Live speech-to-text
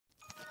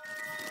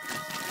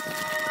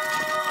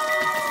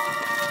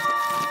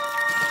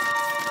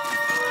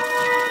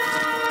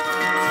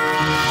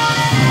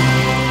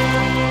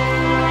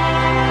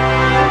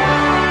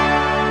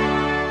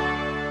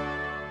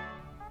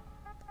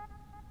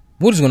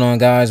What is going on,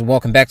 guys?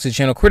 Welcome back to the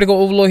channel. Critical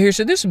Overlord here.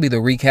 So this will be the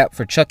recap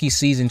for Chucky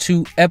Season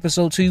 2,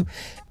 Episode 2.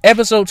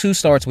 Episode 2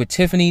 starts with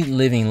Tiffany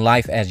living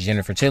life as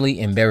Jennifer Tilly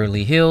in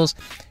Beverly Hills.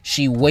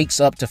 She wakes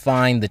up to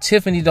find the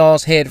Tiffany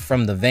doll's head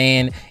from the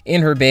van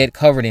in her bed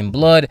covered in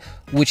blood,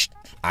 which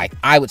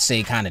I would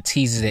say kind of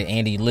teases that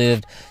Andy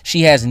lived.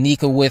 She has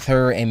Nica with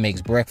her and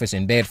makes breakfast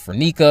in bed for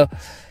Nica.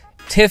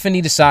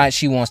 Tiffany decides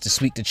she wants to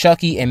speak to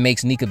Chucky and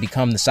makes Nica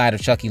become the side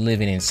of Chucky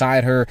living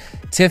inside her.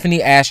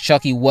 Tiffany asks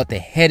Chucky what the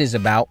head is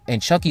about, and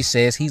Chucky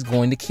says he's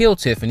going to kill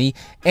Tiffany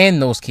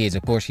and those kids.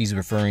 Of course, he's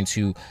referring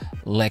to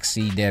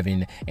Lexy,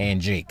 Devon,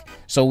 and Jake.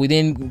 So we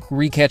then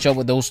catch up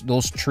with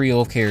those trio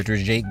of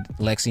characters, Jake,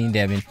 Lexy, and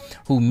Devon,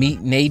 who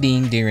meet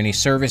Nadine during a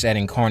service at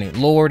Incarnate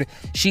Lord.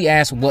 She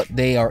asks what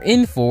they are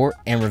in for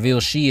and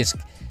reveals she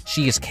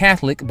is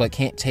Catholic but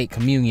can't take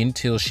communion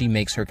till she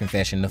makes her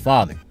confession to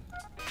Father.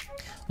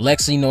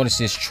 Lexy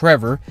notices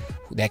Trevor,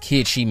 that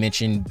kid she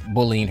mentioned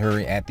bullying her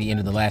at the end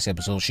of the last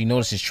episode. She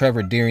notices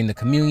Trevor during the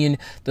communion.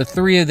 The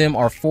three of them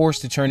are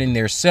forced to turn in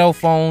their cell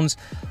phones.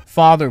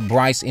 Father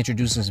Bryce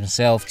introduces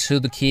himself to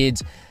the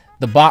kids.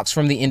 The box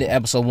from the end of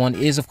episode 1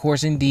 is, of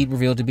course, indeed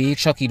revealed to be a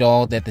Chucky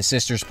doll that the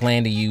sisters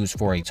plan to use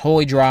for a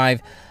toy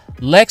drive.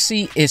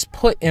 Lexy is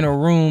put in a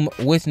room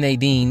with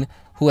Nadine,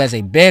 who has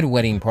a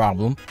bedwetting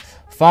problem.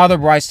 Father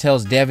Bryce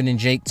tells Devon and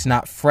Jake to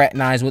not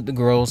fraternize with the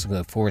girls.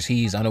 Of course,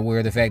 he's unaware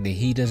of the fact that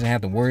he doesn't have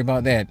to worry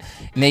about that.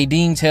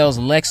 Nadine tells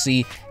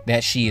Lexy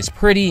that she is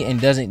pretty and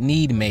doesn't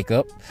need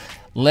makeup.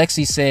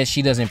 Lexy says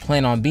she doesn't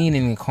plan on being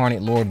an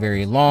Incarnate Lord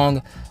very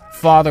long.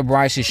 Father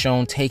Bryce is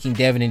shown taking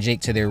Devon and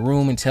Jake to their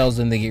room and tells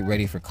them to get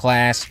ready for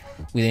class.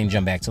 We then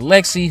jump back to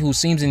Lexy, who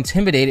seems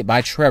intimidated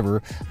by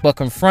Trevor, but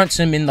confronts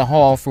him in the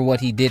hall for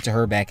what he did to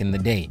her back in the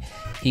day.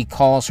 He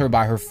calls her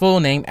by her full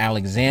name,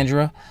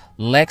 Alexandra.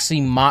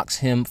 Lexy mocks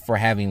him for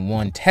having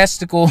one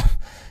testicle.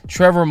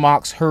 Trevor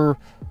mocks her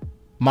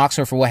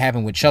for what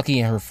happened with Chucky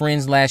and her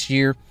friends last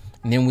year.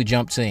 And then we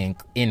jump to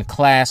in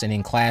class, and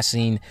in class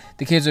scene,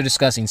 the kids are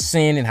discussing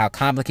sin and how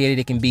complicated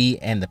it can be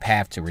and the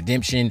path to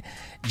redemption.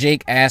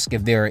 Jake asks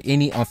if there are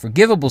any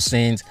unforgivable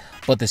sins,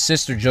 but the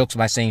sister jokes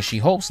by saying she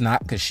hopes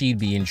not because she'd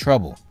be in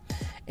trouble.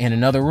 In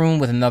another room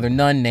with another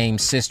nun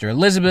named Sister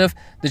Elizabeth,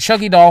 the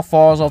Chucky doll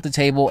falls off the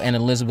table and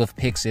Elizabeth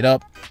picks it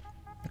up.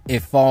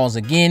 It falls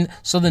again,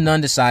 so the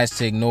nun decides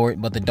to ignore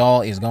it, but the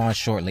doll is gone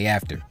shortly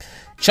after.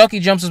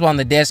 Chucky jumps up on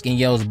the desk and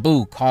yells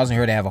boo, causing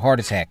her to have a heart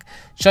attack.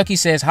 Chucky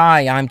says,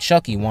 "Hi, I'm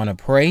Chucky, wanna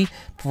pray?"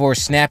 before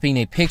snapping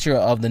a picture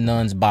of the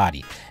nun's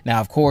body.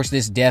 Now, of course,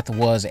 this death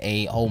was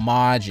a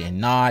homage and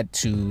nod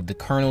to the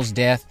Colonel's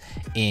death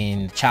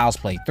in Child's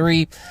Play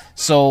 3.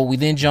 So we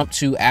then jump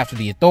to after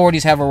the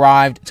authorities have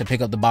arrived to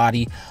pick up the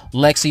body.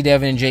 Lexy,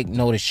 Devon, and Jake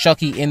notice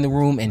Chucky in the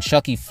room, and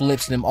Chucky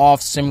flips them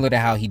off, similar to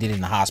how he did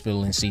in the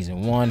hospital in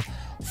Season 1.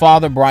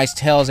 Father Bryce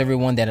tells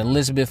everyone that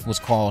Elizabeth was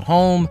called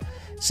home.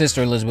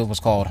 Sister Elizabeth was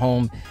called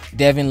home.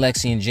 Devon,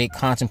 Lexy, and Jake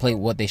contemplate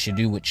what they should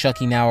do with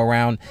Chucky now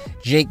around.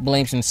 Jake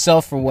blames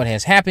himself for what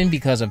has happened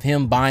because of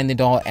him buying the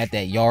doll at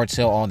that yard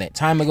sale all that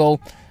time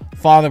ago.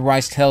 Father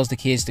Bryce tells the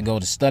kids to go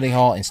to study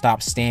hall and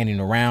stop standing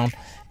around.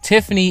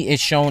 Tiffany is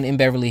shown in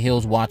Beverly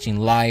Hills watching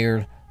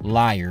Liar,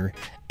 Liar,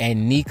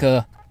 and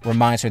Nica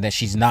reminds her that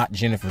she's not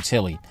Jennifer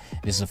Tilly.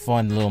 This is a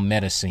fun little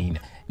meta scene.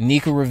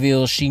 Nica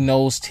reveals she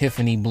knows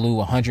Tiffany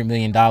blew $100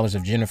 million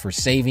of Jennifer's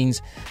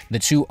savings. The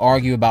two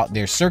argue about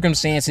their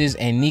circumstances,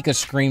 and Nica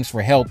screams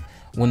for help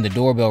when the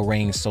doorbell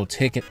rings, so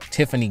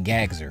Tiffany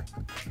gags her.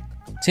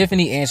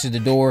 Tiffany answers the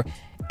door,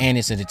 and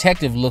it's a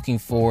detective looking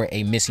for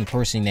a missing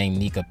person named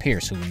Nica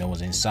Pierce, who we know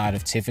is inside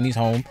of Tiffany's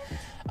home.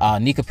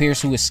 Nica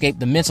Pierce, who escaped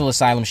the mental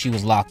asylum she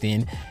was locked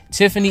in.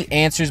 Tiffany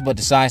answers but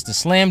decides to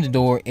slam the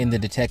door in the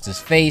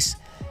detective's face.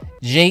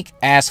 Jake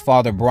asks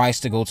Father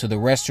Bryce to go to the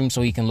restroom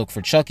so he can look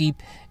for Chucky.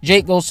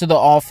 Jake goes to the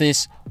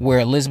office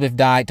where Elizabeth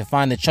died to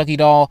find the Chucky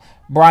doll.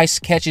 Bryce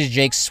catches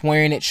Jake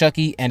swearing at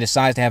Chucky and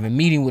decides to have a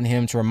meeting with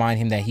him to remind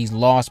him that he's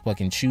lost but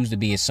can choose to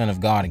be a son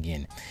of God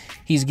again.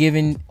 He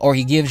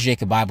gives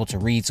Jake a Bible to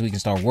read so he can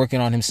start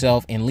working on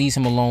himself and leaves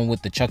him alone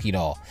with the Chucky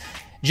doll.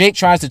 Jake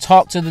tries to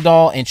talk to the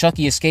doll, and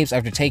Chucky escapes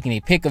after taking a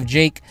pic of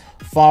Jake.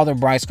 Father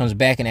Bryce comes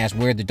back and asks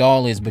where the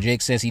doll is, but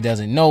Jake says he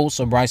doesn't know,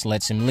 so Bryce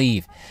lets him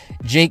leave.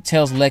 Jake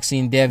tells Lexy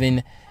and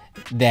Devon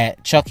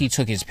that Chucky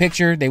took his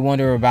picture. They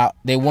wonder about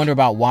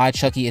why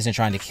Chucky isn't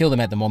trying to kill them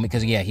at the moment,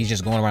 because yeah, he's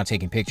just going around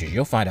taking pictures.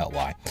 You'll find out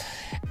why.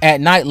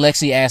 At night,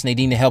 Lexy asks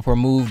Nadine to help her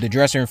move the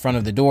dresser in front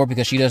of the door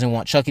because she doesn't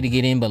want Chucky to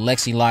get in, but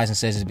Lexy lies and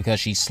says it's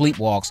because she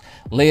sleepwalks.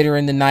 Later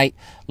in the night,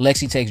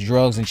 Lexy takes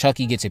drugs and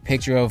Chucky gets a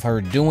picture of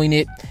her doing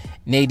it.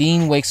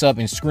 Nadine wakes up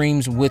and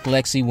screams with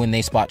Lexy when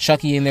they spot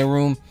Chucky in their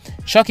room.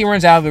 Chucky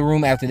runs out of the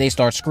room after they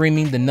start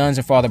screaming. The nuns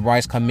and Father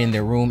Bryce come in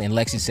their room, and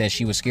Lexy says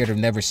she was scared of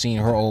never seeing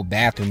her old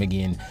bathroom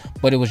again,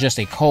 but it was just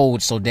a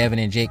code so Devon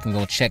and Jake can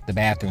go check the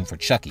bathroom for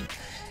Chucky.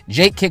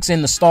 Jake kicks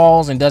in the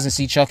stalls and doesn't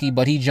see Chucky,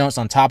 but he jumps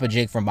on top of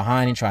Jake from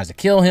behind and tries to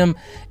kill him.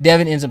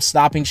 Devon ends up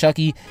stopping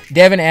Chucky.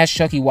 Devon asks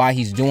Chucky why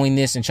he's doing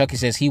this, and Chucky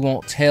says he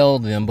won't tell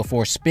them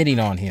before spitting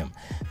on him.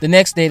 The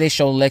next day, they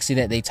show Lexy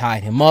that they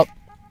tied him up.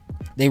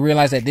 They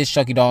realize that this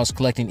Chucky doll is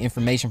collecting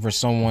information for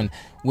someone,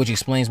 which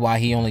explains why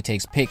he only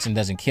takes pics and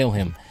doesn't kill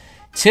him.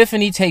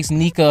 Tiffany takes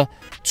Nica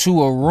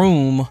to a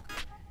room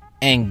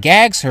and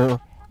gags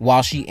her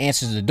while she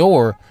answers the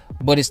door,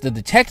 but it's the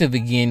detective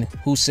again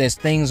who says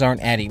things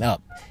aren't adding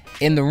up.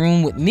 In the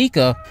room with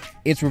Nica,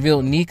 it's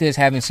revealed Nica is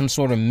having some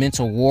sort of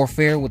mental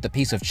warfare with a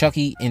piece of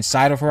Chucky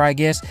inside of her, I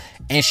guess,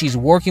 and she's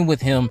working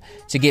with him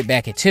to get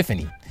back at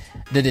Tiffany.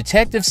 The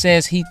detective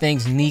says he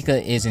thinks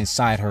Nica is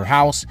inside her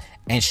house,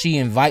 and she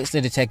invites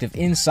the detective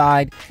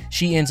inside.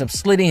 She ends up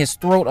slitting his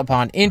throat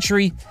upon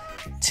entry.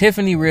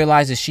 Tiffany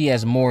realizes she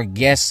has more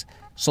guests,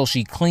 so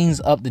she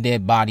cleans up the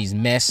dead body's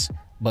mess,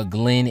 but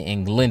Glenn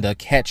and Glenda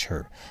catch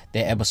her. The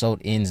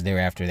episode ends there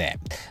after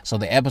that. So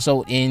the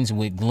episode ends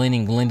with Glenn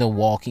and Glenda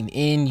walking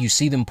in. You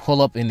see them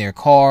pull up in their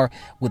car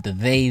with the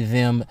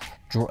they/them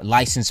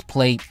license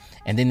plate,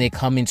 and then they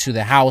come into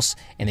the house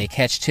and they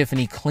catch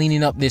Tiffany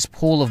cleaning up this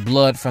pool of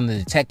blood from the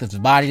detective's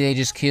body they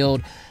just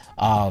killed.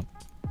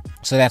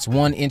 So that's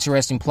one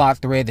interesting plot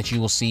thread that you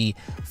will see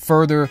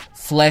further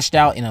fleshed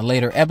out in a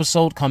later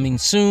episode coming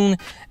soon.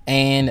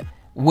 And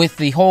with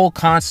the whole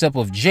concept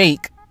of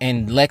Jake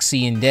and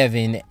Lexy and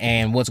Devon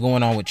and what's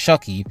going on with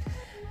Chucky,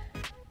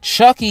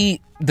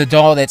 the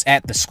doll that's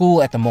at the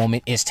school at the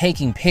moment, is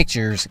taking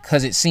pictures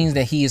because it seems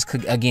that he is,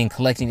 again,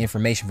 collecting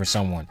information for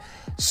someone.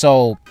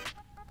 So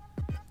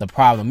the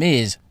problem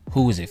is,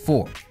 who is it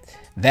for?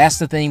 That's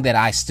the thing that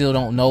I still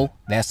don't know.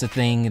 That's the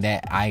thing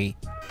that I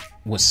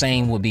was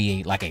saying would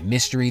be like a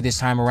mystery this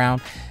time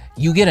around.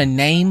 You get a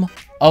name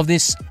of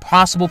this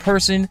possible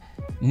person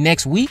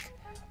next week,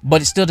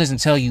 but it still doesn't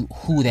tell you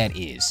who that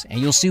is.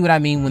 And you'll see what I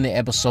mean when the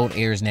episode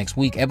airs next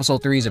week.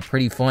 Episode 3 is a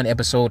pretty fun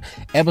episode.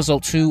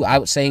 Episode 2, I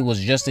would say, was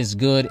just as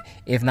good,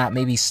 if not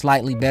maybe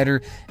slightly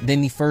better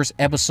than the first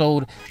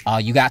episode.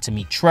 You got to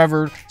meet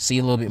Trevor, see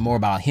a little bit more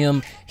about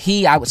him.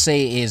 He, I would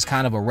say, is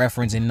kind of a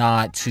reference and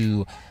nod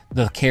to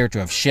the character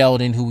of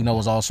Sheldon, who we know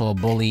is also a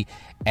bully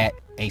at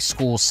a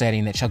school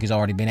setting that Chucky's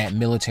already been at,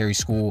 military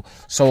school.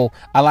 So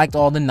I liked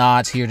all the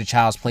nods here to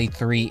Child's Play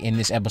 3 in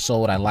this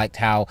episode. I liked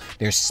how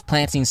they're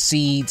planting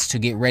seeds to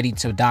get ready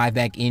to dive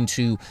back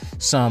into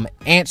some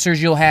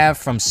answers you'll have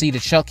from Seed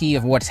of Chucky,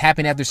 of what's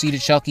happened after Seed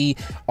of Chucky.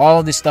 All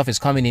of this stuff is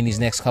coming in these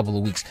next couple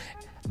of weeks.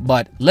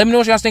 But let me know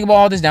what you guys think about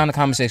all this down in the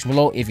comment section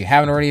below. If you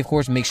haven't already, of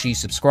course, make sure you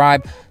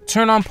subscribe.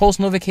 Turn on post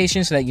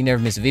notifications so that you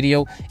never miss a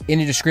video. In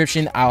the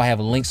description, I'll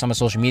have links on my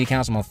social media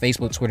accounts. I'm on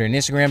Facebook, Twitter, and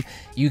Instagram.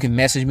 You can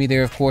message me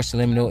there, of course, to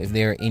let me know if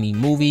there are any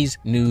movies,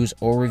 news,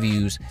 or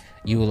reviews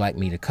you would like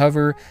me to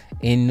cover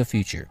in the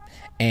future.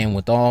 And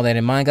with all that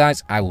in mind,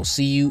 guys, I will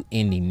see you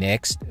in the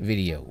next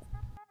video.